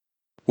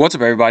What's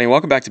up, everybody?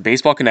 Welcome back to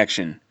Baseball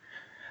Connection.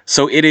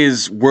 So it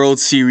is World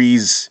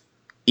Series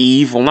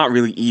Eve. Well, not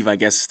really Eve, I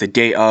guess. It's the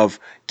day of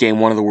Game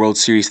 1 of the World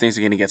Series. Things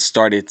are going to get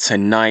started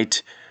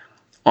tonight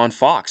on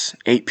Fox,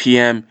 8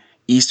 p.m.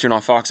 Eastern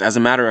on Fox. As a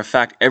matter of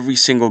fact, every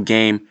single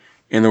game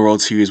in the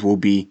World Series will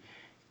be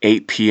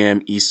 8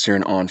 p.m.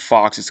 Eastern on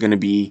Fox. It's going to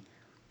be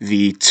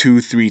the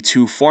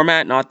 2-3-2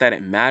 format. Not that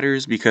it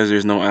matters because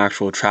there's no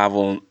actual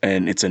travel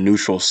and it's a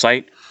neutral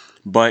site.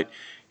 But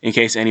in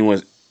case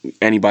anybody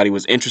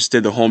was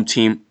interested, the home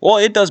team, well,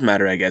 it does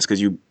matter, I guess,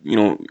 because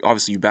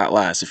obviously you bat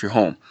last if you're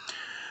home.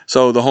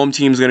 So the home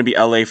team is going to be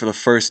LA for the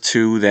first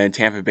two, then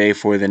Tampa Bay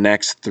for the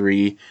next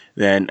three,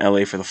 then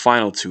LA for the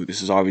final two.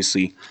 This is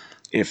obviously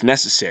if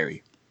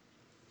necessary,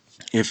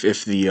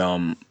 if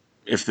the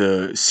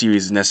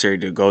series is necessary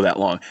to go that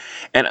long.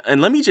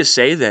 And let me just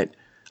say that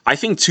I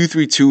think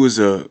 2-3-2 is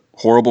a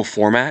horrible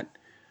format.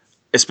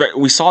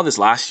 We saw this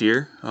last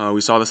year.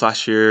 We saw this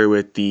last year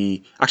with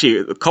actually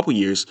a couple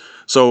years.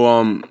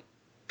 So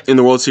in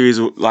the World Series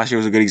last year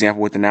was a good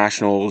example with the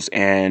Nationals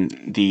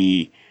and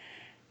the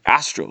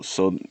Astros.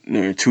 So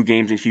there were 2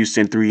 games in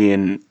Houston, 3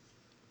 in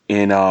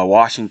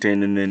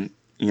Washington, and then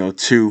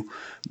two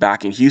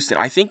back in Houston.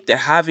 I think that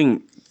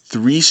having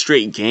 3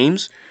 straight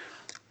games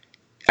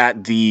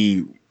at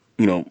the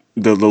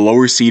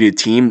lower seeded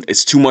team,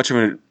 it's too much of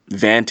an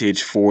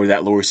advantage for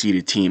that lower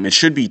seeded team. It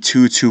should be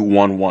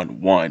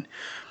 2-2-1-1-1,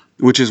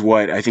 which is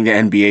what I think the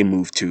NBA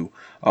moved to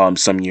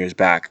some years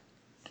back.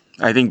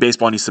 I think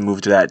baseball needs to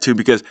move to that too,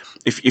 because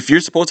if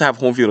you're supposed to have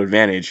home field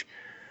advantage,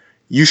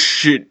 you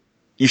shouldn't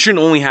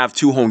only have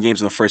 2 home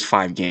games in the first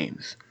 5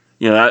 games.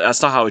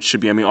 That's not how it should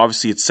be. I mean,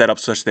 obviously it's set up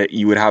such that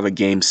you would have a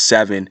game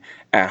 7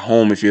 at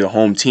home if you're the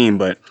home team,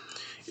 but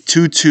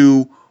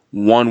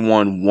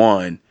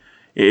 2-2-1-1-1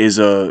 is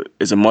a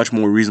much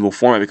more reasonable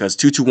format, because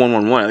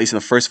 2-2-1-1-1, at least in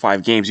the first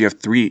 5 games, you have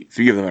three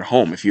of them at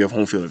home if you have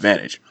home field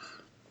advantage.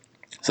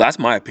 So that's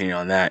my opinion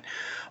on that.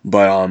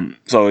 But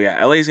so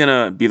yeah, LA is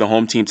gonna be the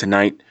home team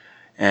tonight,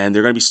 and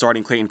they're gonna be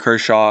starting Clayton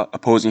Kershaw.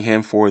 Opposing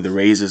him for the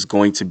Rays is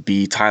going to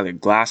be Tyler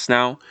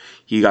Glasnow.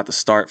 He got the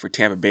start for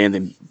Tampa Bay, and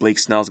then Blake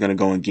Snell is gonna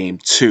go in game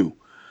 2.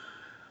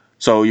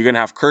 So you're gonna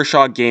have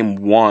Kershaw game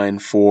 1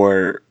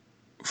 for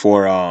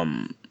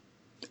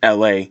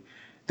LA.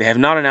 They have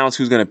not announced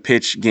who's gonna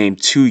pitch game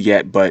 2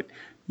 yet, but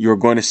you're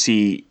going to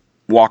see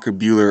Walker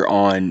Buehler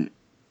on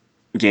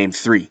game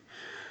 3.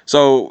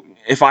 So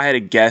if I had to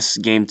guess,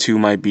 game 2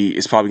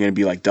 is probably going to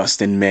be like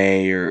Dustin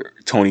May or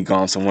Tony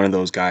Gonsolin, one of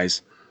those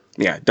guys.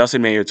 Yeah,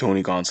 Dustin May or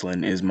Tony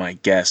Gonsolin is my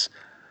guess.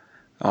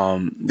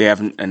 They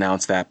haven't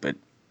announced that, but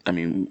I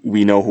mean,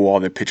 we know who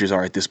all their pitchers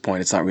are at this point.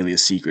 It's not really a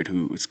secret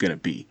who it's going to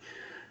be,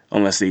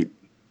 unless they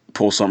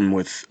pull something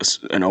with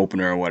an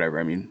opener or whatever.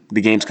 I mean, the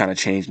game's kind of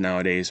changed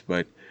nowadays,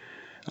 but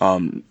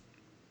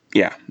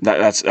yeah,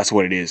 that's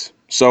what it is.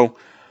 So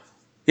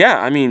yeah,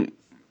 I mean,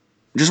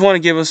 just want to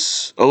give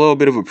us a little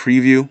bit of a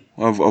preview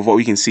of what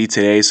we can see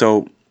today.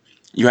 So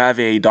you have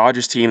a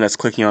Dodgers team that's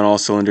clicking on all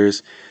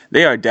cylinders.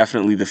 They are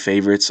definitely the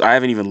favorites. I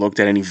haven't even looked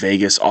at any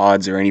Vegas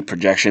odds or any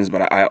projections,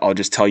 but I'll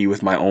just tell you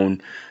with my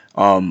own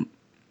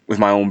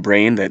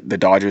brain that the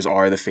Dodgers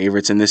are the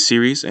favorites in this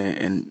series,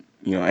 and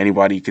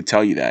anybody could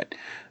tell you that.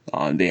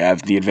 They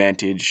have the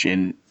advantage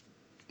in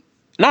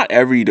not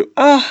every.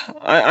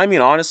 I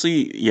mean,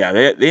 honestly, yeah,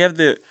 they have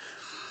the.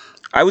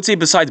 I would say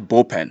besides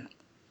bullpen.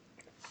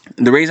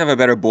 The Rays have a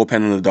better bullpen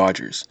than the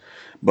Dodgers,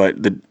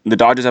 but the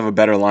Dodgers have a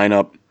better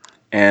lineup,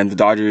 and the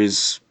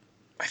Dodgers,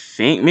 I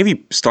think,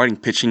 maybe starting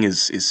pitching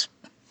is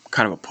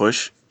kind of a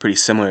push, pretty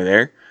similar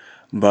there,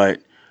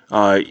 but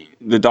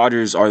the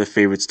Dodgers are the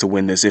favorites to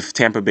win this. If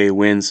Tampa Bay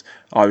wins,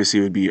 obviously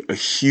it would be a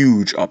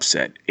huge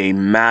upset, a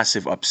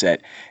massive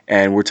upset,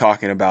 and we're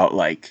talking about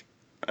like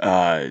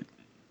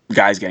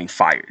guys getting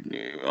fired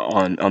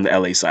on the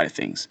LA side of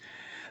things.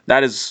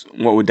 That is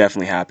what would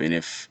definitely happen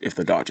if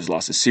the Dodgers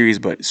lost the series,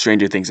 but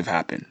stranger things have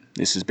happened.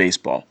 This is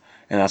baseball,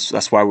 and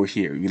that's why we're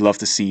here. We love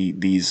to see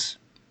these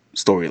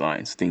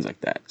storylines, things like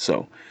that.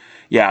 So,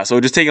 yeah, so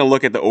just taking a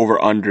look at the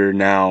over-under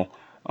now,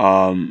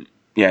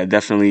 yeah,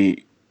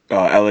 definitely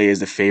LA is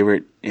the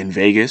favorite in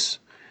Vegas,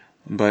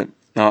 but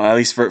at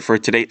least for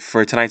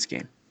tonight's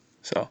game.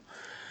 So,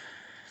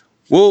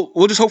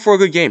 we'll just hope for a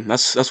good game.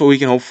 That's what we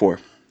can hope for,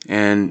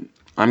 and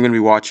I'm going to be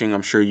watching.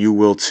 I'm sure you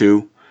will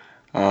too.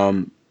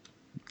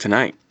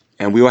 Tonight,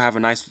 and we will have a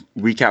nice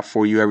recap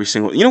for you every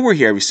single. We're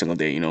here every single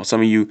day.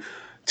 Some of you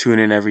tune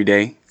in every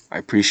day. I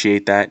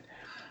appreciate that,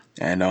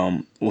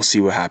 and we'll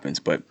see what happens.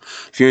 But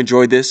if you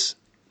enjoyed this,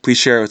 please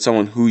share it with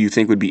someone who you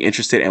think would be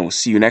interested, and we'll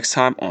see you next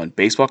time on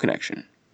Baseball Connection.